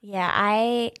 Yeah,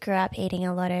 I grew up eating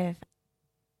a lot of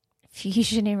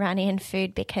fusion Iranian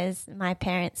food because my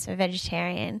parents were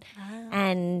vegetarian,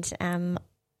 and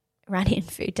Iranian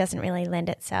food doesn't really lend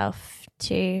itself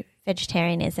to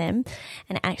vegetarianism.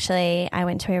 And actually, I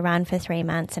went to Iran for 3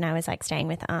 months and I was like staying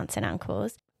with aunts and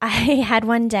uncles. I had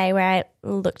one day where I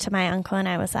looked to my uncle and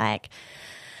I was like,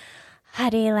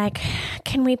 Hadi, like,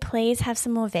 can we please have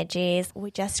some more veggies? We're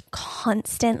just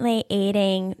constantly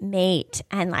eating meat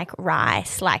and like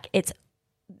rice. Like it's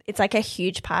like a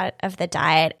huge part of the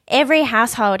diet. Every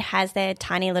household has their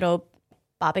tiny little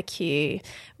barbecue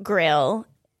grill.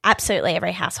 Absolutely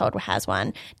every household has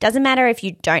one. Doesn't matter if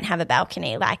you don't have a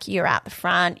balcony, like you're out the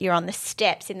front, you're on the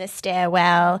steps in the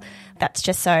stairwell. That's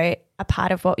just so a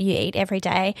part of what you eat every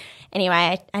day.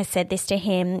 Anyway, I said this to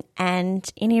him, and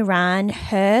in Iran,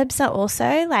 herbs are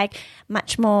also like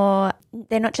much more,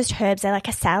 they're not just herbs, they're like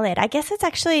a salad. I guess it's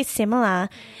actually similar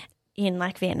in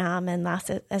like Vietnam and Laos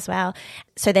as well.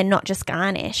 So they're not just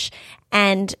garnish.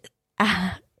 And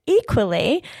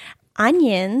equally,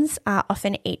 onions are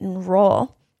often eaten raw.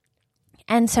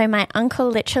 And so my uncle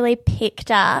literally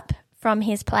picked up from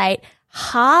his plate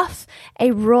half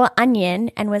a raw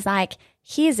onion and was like,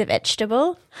 here's a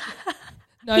vegetable.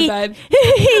 No, babe.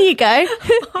 Here you go.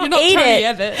 You're not Eat Tony it.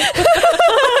 Abbott.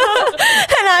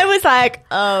 And I was like,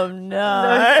 oh no.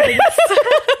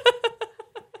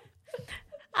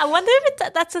 I wonder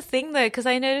if that's a thing though, because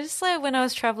I noticed like when I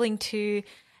was traveling too,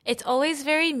 it's always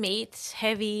very meat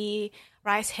heavy,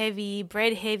 rice heavy,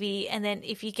 bread heavy, and then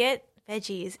if you get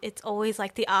veggies, it's always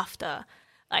like the after.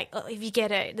 Like if you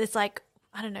get it, there's like,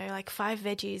 I don't know, like 5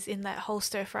 veggies in that whole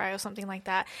stir fry or something like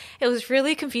that. It was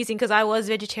really confusing because I was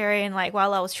vegetarian like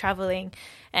while I was traveling,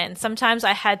 and sometimes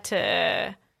I had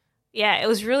to, it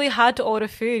was really hard to order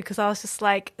food because I was just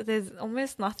like, there's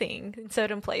almost nothing in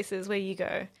certain places where you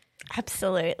go.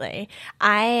 Absolutely.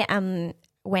 I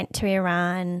went to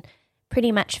Iran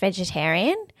pretty much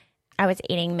vegetarian. I was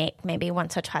eating meat maybe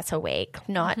once or twice a week,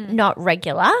 not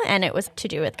regular, and it was to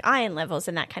do with iron levels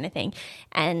and that kind of thing.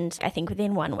 And I think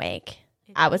within 1 week,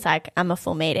 I was like, I'm a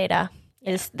full meat eater.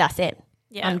 That's it.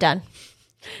 Yeah. I'm done.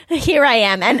 Here I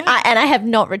am, and I have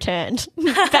not returned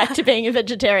back to being a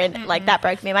vegetarian. Like, that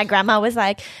broke me. My grandma was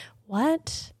like,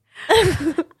 "What?"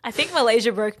 I think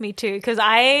Malaysia broke me too, because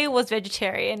I was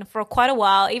vegetarian for quite a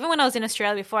while. Even when I was in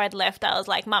Australia before I'd left, I was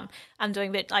like, "Mum, I'm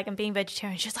being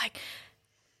vegetarian." She's like,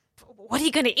 "What are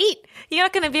you going to eat? You're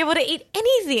not going to be able to eat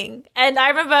anything." And I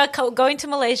remember going to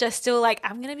Malaysia still like,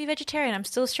 "I'm going to be vegetarian. I'm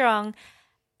still strong."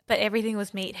 But everything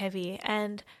was meat heavy,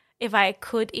 and if I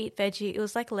could eat veggie, it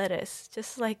was like lettuce.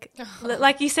 Just like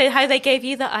you said, how they gave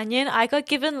you the onion, I got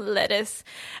given lettuce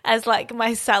as like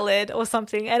my salad or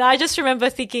something. And I just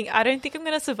remember thinking, I don't think I'm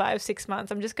going to survive 6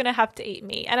 months. I'm just going to have to eat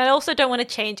meat. And I also don't want to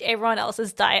change everyone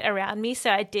else's diet around me.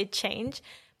 So I did change.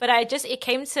 But I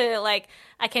came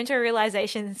to a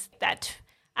realization that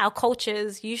our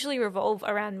cultures usually revolve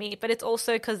around meat, but it's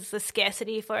also because the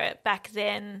scarcity for it back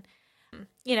then,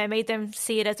 made them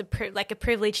see it as a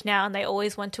privilege now, and they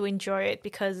always want to enjoy it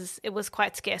because it was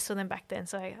quite scarce for them back then.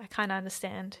 So I kind of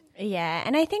understand. Yeah,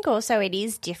 and I think also it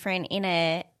is different in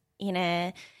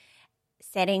a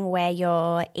setting where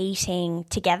you're eating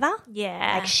together.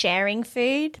 Yeah, like sharing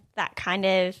food. That kind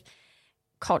of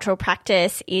cultural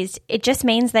practice it just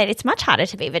means that it's much harder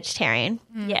to be vegetarian.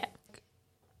 Yeah,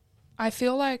 I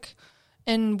feel like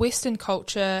in Western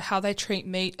culture, how they treat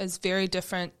meat is very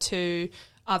different to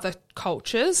other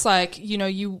cultures. Like,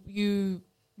 you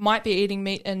might be eating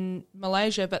meat in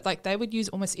Malaysia, but like they would use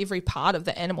almost every part of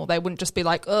the animal. They wouldn't just be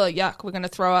like, "Oh, yuck, we're going to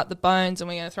throw out the bones and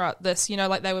we're going to throw out this."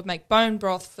 Like they would make bone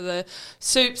broth for the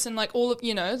soups and like all of,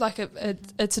 like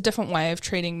it's a different way of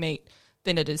treating meat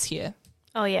than it is here.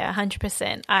 Oh yeah,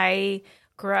 100%. I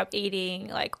grew up eating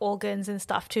like organs and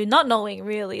stuff too, not knowing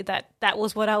really that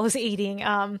was what I was eating.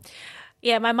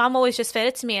 Yeah, my mom always just fed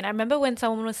it to me. And I remember when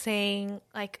someone was saying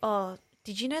like, "Oh,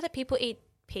 did you know that people eat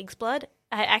pig's blood?"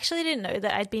 I actually didn't know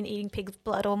that I'd been eating pig's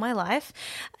blood all my life.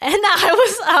 And I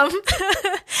was,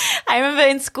 I remember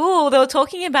in school they were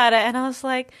talking about it and I was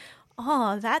like,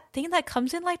 "Oh, that thing that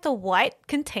comes in like the white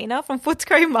container from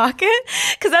Footscray Market?"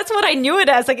 Because that's what I knew it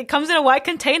as. Like it comes in a white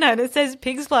container and it says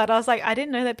pig's blood. I was like, I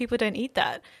didn't know that people don't eat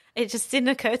that. It just didn't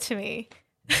occur to me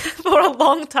for a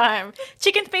long time.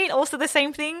 Chicken feet, also the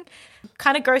same thing.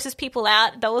 Kind of grosses people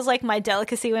out. That was like my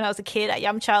delicacy when I was a kid.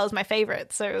 Yum chow was my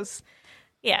favorite. So it was,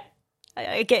 yeah,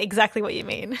 I get exactly what you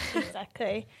mean.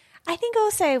 Exactly. I think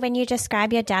also when you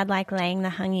describe your dad like laying the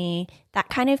hangi, that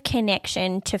kind of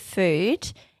connection to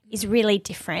food is really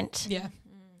different. Yeah.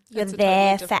 You're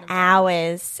there for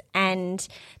hours and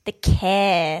the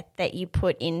care that you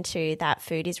put into that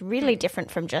food is really different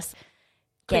from just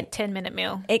quick 10-minute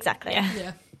meal. Exactly.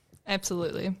 Yeah,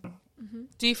 absolutely.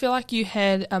 Do you feel like you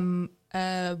had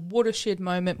a watershed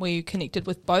moment where you connected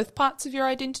with both parts of your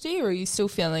identity, or are you still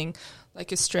feeling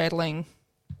like you're straddling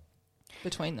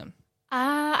between them?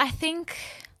 I think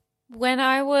when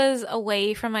I was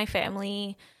away from my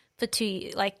family for 2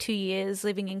 years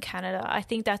living in Canada, I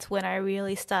think that's when I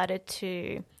really started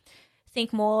to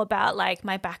think more about like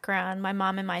my background, my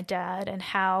mom and my dad, and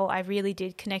how I really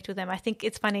did connect with them. I think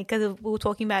it's funny because we were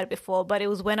talking about it before, but it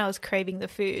was when I was craving the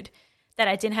food that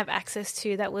I didn't have access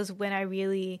to. That was when I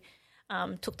really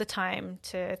took the time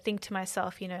to think to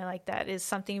myself, like that is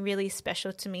something really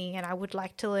special to me and I would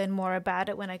like to learn more about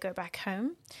it when I go back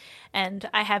home. And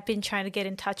I have been trying to get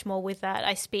in touch more with that.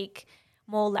 I speak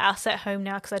more Laos at home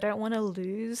now because I don't want to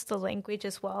lose the language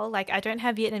as well. Like I don't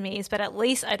have Vietnamese, but at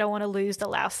least I don't want to lose the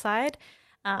Laos side.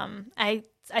 I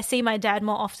see my dad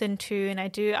more often too, and I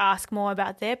do ask more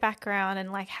about their background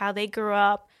and like how they grew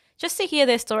up, just to hear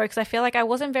their story, because I feel like I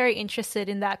wasn't very interested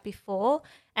in that before,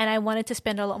 and I wanted to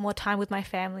spend a lot more time with my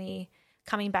family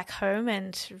coming back home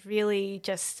and really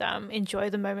just enjoy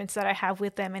the moments that I have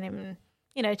with them and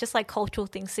just like cultural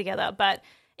things together. But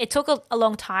it took a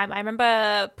long time. I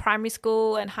remember primary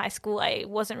school and high school, I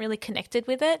wasn't really connected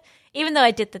with it, even though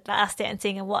I did the dance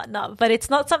dancing and whatnot. But it's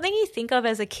not something you think of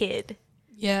as a kid.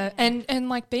 Yeah, and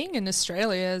like being in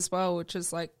Australia as well, which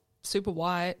is like super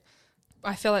white,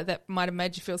 I feel like that might have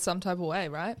made you feel some type of way,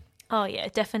 right? Oh, yeah,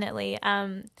 definitely.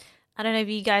 I don't know if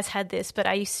you guys had this, but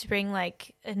I used to bring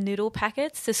like noodle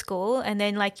packets to school and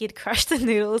then like you'd crush the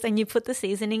noodles and you put the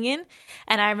seasoning in.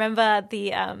 And I remember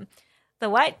the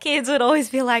white kids would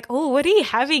always be like, "Oh, what are you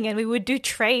having?" And we would do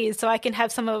trays so I can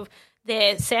have some of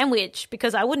their sandwich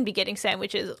because I wouldn't be getting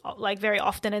sandwiches like very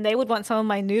often and they would want some of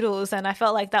my noodles. And I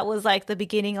felt like that was like the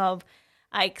beginning of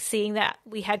like seeing that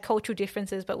we had cultural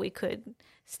differences, but we could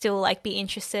still like be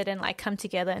interested and like come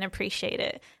together and appreciate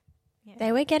it. Yeah.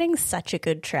 They were getting such a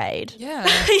good trade. Yeah.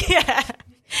 Yeah.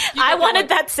 I wanted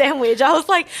that sandwich. I was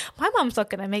like, my mom's not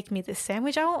going to make me this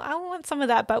sandwich. I want some of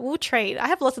that, but we'll trade. I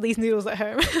have lots of these noodles at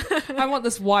home. I want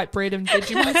this white bread and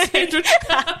Vegemite sandwich.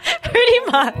 Pretty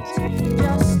much.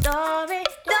 Your story,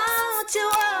 don't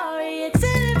you worry, it's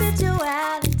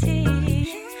individuality.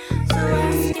 So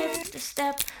I skip the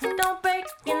step, don't break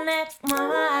your neck,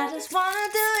 mama. I just wanna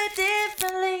do it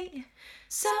differently.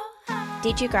 So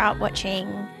Did you grow up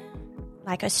watching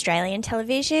like Australian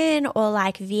television or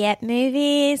like Viet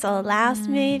movies or Laos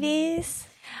movies?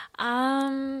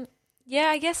 Yeah,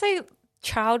 I guess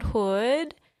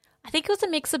childhood. I think it was a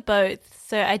mix of both.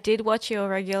 So I did watch your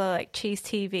regular like Cheese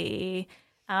TV,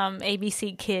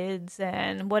 ABC Kids,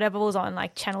 and whatever was on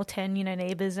like Channel 10,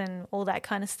 Neighbours and all that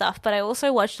kind of stuff. But I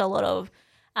also watched a lot of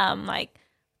like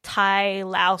Thai,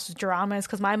 Laos dramas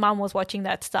because my mum was watching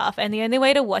that stuff. And the only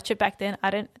way to watch it back then,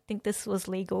 I don't think this was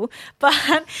legal, but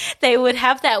they would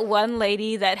have that one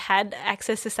lady that had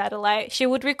access to satellite. She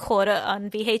would record it on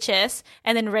VHS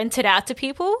and then rent it out to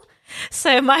people.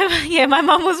 So my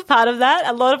mum was part of that.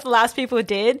 A lot of Laos people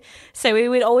did. So we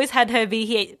would always had her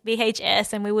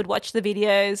VHS and we would watch the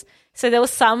videos. So there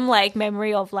was some like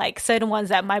memory of like certain ones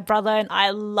that my brother and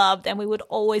I loved, and we would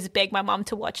always beg my mum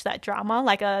to watch that drama,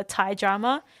 like a Thai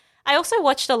drama. I also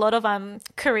watched a lot of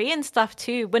Korean stuff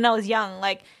too when I was young,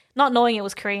 like not knowing it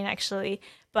was Korean actually,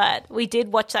 but we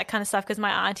did watch that kind of stuff because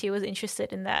my auntie was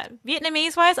interested in that.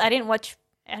 Vietnamese wise, I don't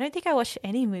think I watched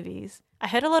any movies. I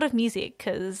heard a lot of music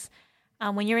because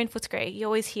when you're in Footscray, you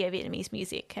always hear Vietnamese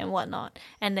music and whatnot,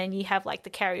 and then you have like the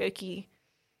karaoke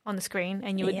on the screen,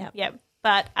 and you would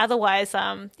But otherwise,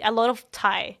 a lot of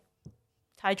Thai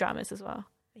dramas as well.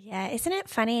 Yeah, isn't it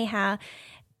funny how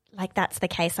like that's the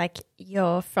case? Like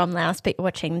you're from Laos, but you're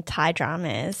watching Thai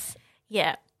dramas.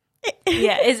 Yeah.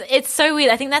 Yeah, it's so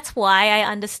weird. I think that's why I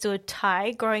understood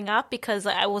Thai growing up, because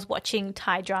I was watching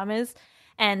Thai dramas,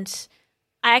 and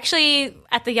I actually,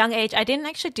 at the young age, I didn't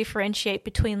actually differentiate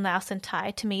between Laos and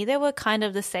Thai. To me, they were kind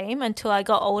of the same until I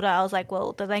got older. I was like,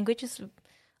 well, the language is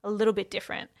a little bit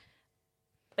different.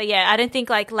 But yeah, I don't think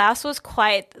like Laos was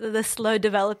quite the slow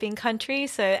developing country,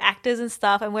 so actors and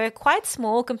stuff, and we're quite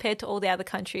small compared to all the other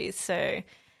countries. So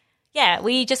yeah,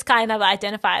 we just kind of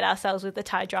identified ourselves with the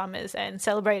Thai dramas and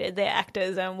celebrated their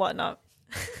actors and whatnot.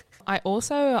 I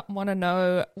also want to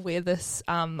know where this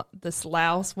this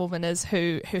Laos woman is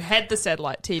who had the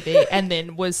satellite TV and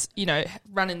then was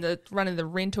running the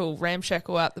rental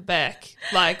ramshackle out the back.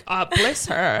 Like, bless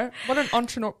her. What an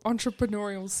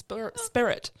entrepreneurial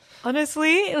spirit.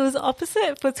 Honestly, it was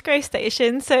opposite Footscray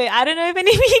Station. So I don't know if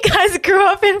any of you guys grew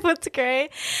up in Footscray,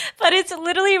 but it's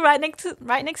literally right next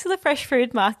to the fresh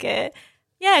food market.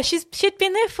 Yeah, she'd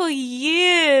been there for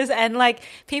years, and like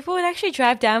people would actually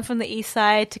drive down from the east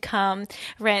side to come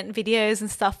rent videos and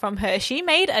stuff from her. She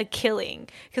made a killing,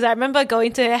 because I remember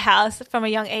going to her house from a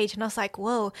young age and I was like,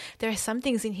 whoa, there are some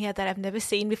things in here that I've never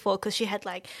seen before, because she had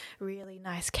like really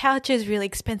nice couches, really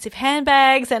expensive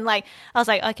handbags, and like I was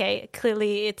like, okay,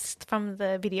 clearly it's from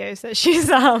the videos that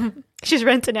she's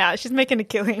renting out. She's making a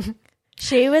killing.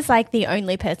 She was like the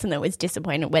only person that was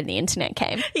disappointed when the internet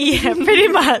came. Yeah, pretty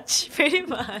much.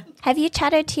 Have you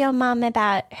chatted to your mum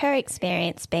about her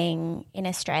experience being in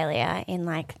Australia in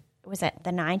like, was it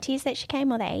the 90s that she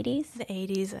came or the 80s? The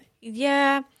 80s.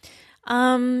 Yeah.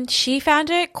 She found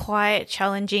it quite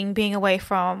challenging being away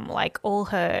from like all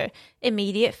her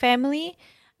immediate family.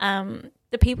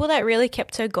 The people that really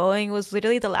kept her going was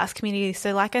literally the Laos community.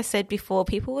 So like I said before,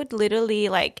 people would literally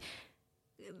like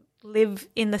live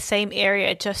in the same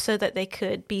area just so that they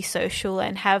could be social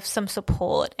and have some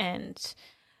support. And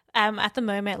at the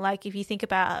moment, like if you think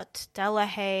about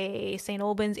Delahaye, St.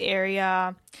 Albans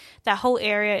area, that whole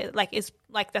area like is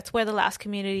like that's where the Laos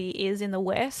community is in the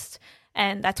west,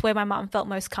 and that's where my mum felt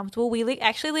most comfortable. We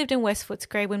actually lived in West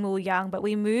Footscray when we were young, but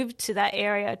we moved to that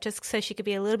area just so she could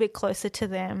be a little bit closer to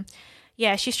them.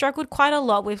 Yeah, she struggled quite a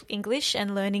lot with English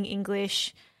and learning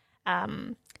English.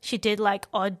 She did like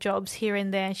odd jobs here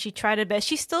and there, and she tried her best.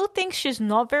 She still thinks she's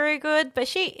not very good, but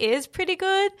she is pretty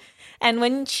good. And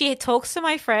when she talks to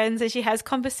my friends and she has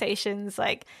conversations,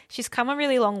 like she's come a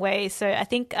really long way. So I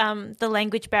think the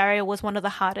language barrier was one of the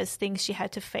hardest things she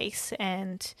had to face,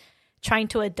 and trying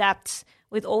to adapt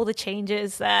with all the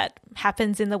changes that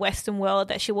happens in the Western world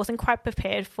that she wasn't quite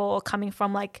prepared for, coming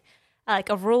from like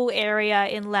a rural area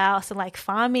in Laos and like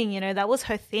farming, that was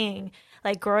her thing.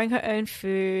 Like growing her own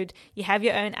food, you have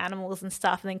your own animals and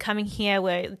stuff, and then coming here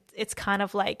where it's kind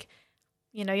of like,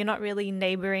 you're not really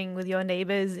neighboring with your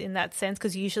neighbors in that sense,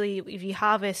 because usually if you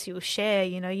harvest, you'll share,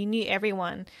 you knew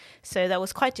everyone. So that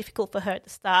was quite difficult for her at the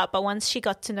start. But once she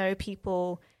got to know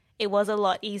people, it was a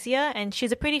lot easier, and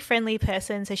she's a pretty friendly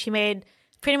person. So she made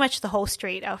pretty much the whole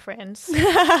street, our friends.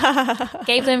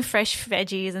 Gave them fresh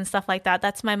veggies and stuff like that.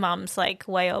 That's my mum's like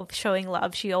way of showing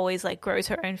love. She always like grows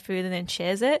her own food and then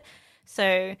shares it.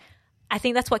 So I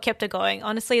think that's what kept her going.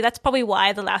 Honestly, that's probably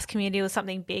why the Laos community was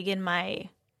something big in my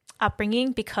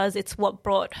upbringing, because it's what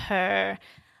brought her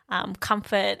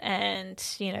comfort and,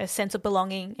 you know, sense of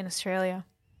belonging in Australia.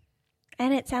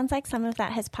 And it sounds like some of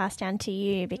that has passed down to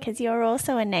you because you're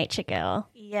also a nature girl.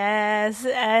 Yes,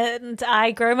 and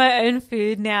I grow my own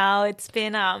food now. It's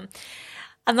been, I'm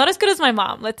not as good as my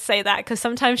mom, let's say that, because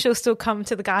sometimes she'll still come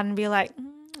to the garden and be like,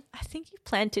 I think you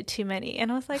planted too many.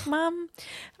 And I was like, Mom,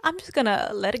 I'm just going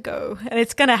to let it go and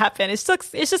it's going to happen. It's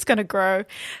just going to grow.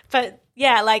 But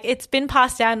yeah, like it's been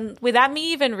passed down without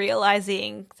me even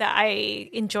realizing that I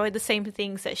enjoyed the same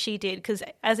things that she did, because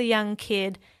as a young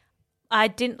kid, I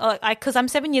didn't, because I'm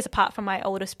 7 years apart from my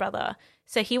oldest brother.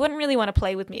 So he wouldn't really want to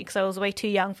play with me because I was way too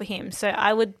young for him. So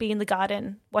I would be in the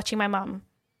garden watching my mum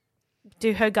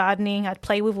do her gardening. I'd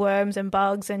play with worms and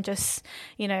bugs and just,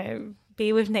 you know,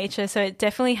 be with nature. So it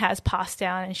definitely has passed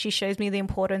down, and she shows me the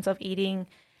importance of eating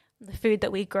the food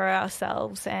that we grow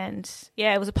ourselves. And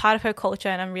yeah, it was a part of her culture,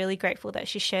 and I'm really grateful that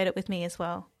she shared it with me as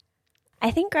well.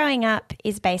 I think growing up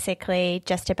is basically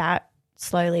just about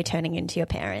slowly turning into your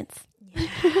parents.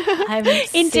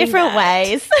 In different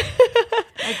ways.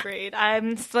 Agreed.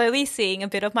 I'm slowly seeing a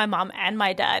bit of my mum and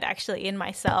my dad actually in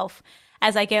myself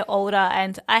as I get older,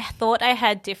 and I thought I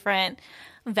had different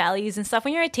values and stuff.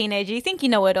 When you're a teenager, you think you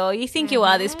know it all. You think you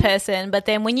are this person, but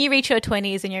then when you reach your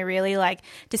 20s and you're really like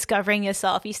discovering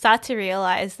yourself, you start to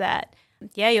realize that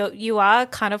you are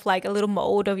kind of like a little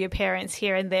mold of your parents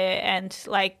here and there, and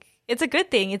like it's a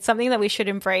good thing. It's something that we should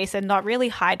embrace and not really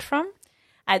hide from.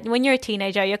 When you're a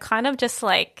teenager, you're kind of just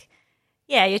like,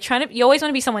 you always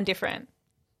want to be someone different.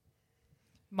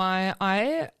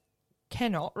 I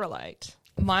cannot relate.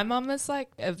 My mum is like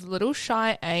a little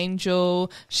shy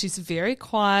angel. She's very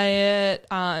quiet,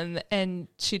 and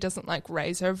she doesn't like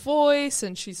raise her voice,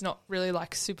 and she's not really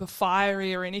like super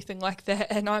fiery or anything like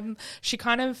that. And she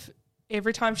kind of,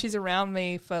 every time she's around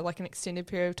me for like an extended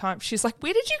period of time, she's like,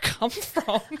 "Where did you come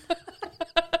from?"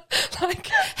 Like,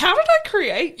 how did I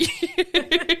create you?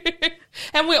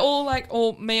 And we're all like,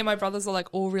 me and my brothers are like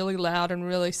all really loud and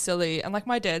really silly. And like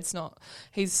my dad's not,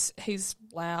 he's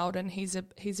loud and he's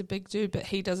a big dude, but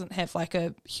he doesn't have like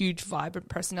a huge vibrant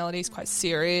personality. He's quite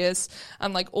serious.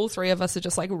 And like all three of us are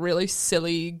just like really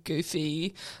silly,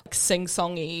 goofy, like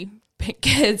sing-songy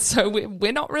kids. So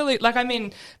we're not really, like, I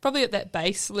mean, probably at that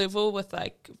base level with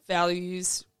like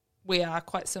values, we are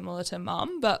quite similar to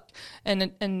mum, but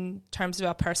in terms of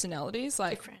our personalities,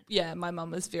 like, different. Yeah, my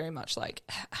mum is very much like,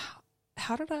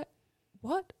 how did I,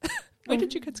 what? Where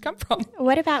did you kids come from?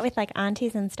 What about with like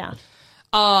aunties and stuff?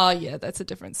 Oh, yeah, that's a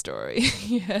different story.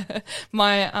 Yeah.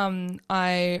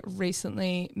 I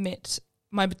recently met,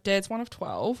 my dad's one of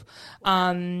 12,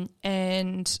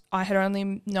 and I had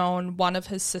only known one of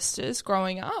his sisters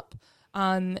growing up,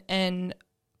 and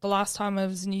the last time I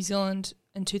was in New Zealand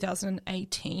in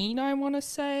 2018, I want to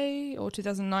say, or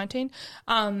 2019,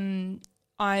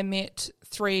 I met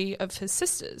three of his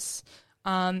sisters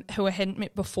who I hadn't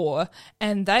met before,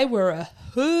 and they were a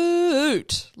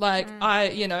hoot. Like,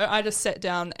 I just sat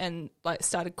down and like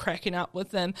started cracking up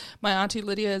with them. My auntie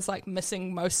Lydia is like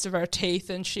missing most of her teeth,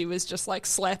 and she was just like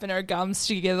slapping her gums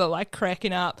together, like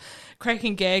cracking up,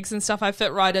 cracking gags and stuff. I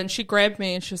fit right in. She grabbed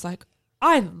me and she was like,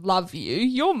 "I love you.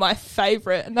 You're my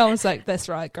favorite." And I was like, "That's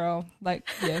right, girl." Like,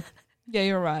 yeah,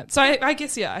 you're right. So I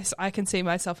guess, yeah, I can see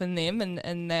myself in them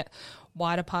and that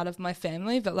wider part of my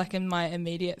family. But like in my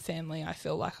immediate family, I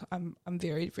feel like I'm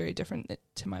very, very different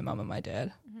to my mum and my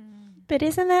dad. But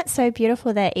isn't that so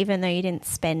beautiful that even though you didn't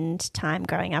spend time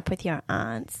growing up with your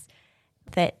aunts,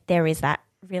 that there is that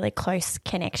really close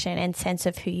connection and sense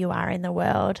of who you are in the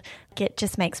world? It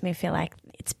just makes me feel like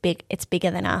it's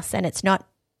bigger than us, and it's not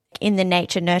in the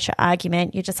nature nurture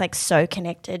argument. You're just like so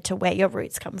connected to where your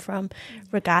roots come from,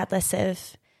 regardless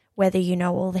of whether you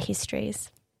know all the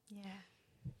histories.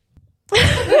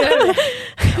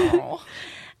 Oh.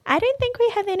 I don't think we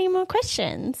have any more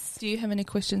questions. Do you have any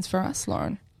questions for us,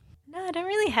 Lauren? No, I don't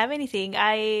really have anything.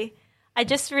 I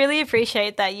just really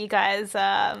appreciate that you guys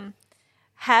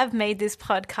have made this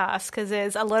podcast, because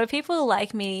there's a lot of people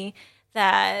like me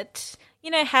that,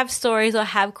 you know, have stories or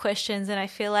have questions, and I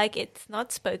feel like it's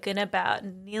not spoken about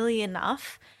nearly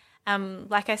enough.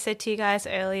 Like I said to you guys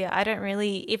earlier, I don't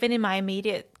really, even in my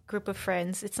immediate group of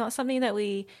friends, it's not something that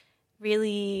we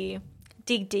really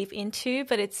dig deep into,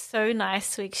 but it's so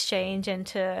nice to exchange and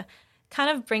to kind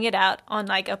of bring it out on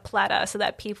like a platter so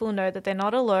that people know that they're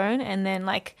not alone, and then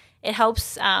like it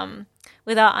helps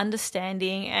with our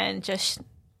understanding and just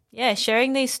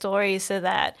sharing these stories so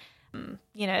that,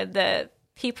 the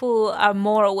people are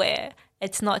more aware.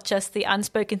 It's not just the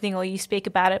unspoken thing or you speak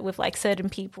about it with like certain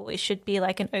people. It should be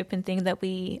like an open thing that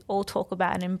we all talk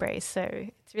about and embrace. So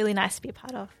it's really nice to be a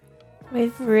part of.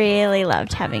 We've really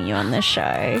loved having you on the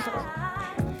show.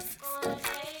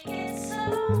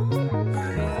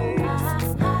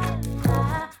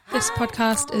 This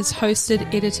podcast is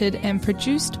hosted, edited and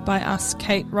produced by us,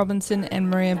 Kate Robinson and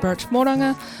Maria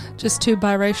Birch-Moronga, just two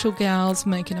biracial gals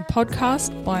making a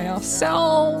podcast by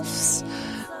ourselves.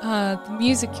 The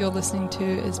music you're listening to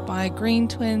is by Green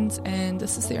Twins, and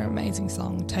this is their amazing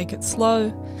song, Take It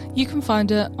Slow. You can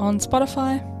find it on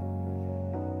Spotify.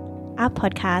 Our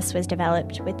podcast was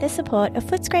developed with the support of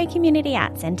Footscray Community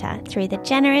Arts Centre through the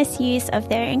generous use of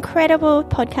their incredible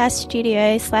podcast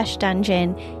studio /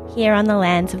 dungeon here on the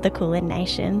lands of the Kulin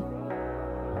Nation.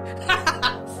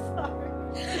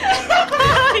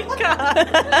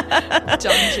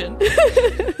 Dungeon.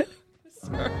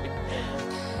 Sorry.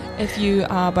 If you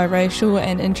are biracial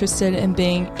and interested in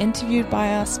being interviewed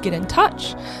by us, get in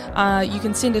touch. You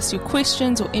can send us your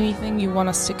questions or anything you want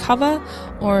us to cover,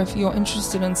 or if you're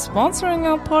interested in sponsoring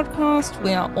our podcast,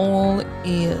 we are all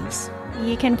ears.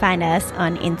 You can find us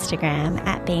on Instagram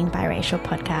at Being Biracial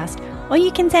Podcast, or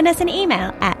you can send us an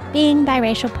email at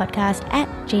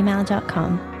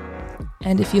beingbiracialpodcast@gmail.com.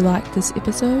 And if you like this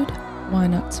episode, why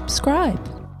not subscribe?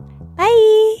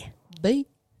 Bye! Bye.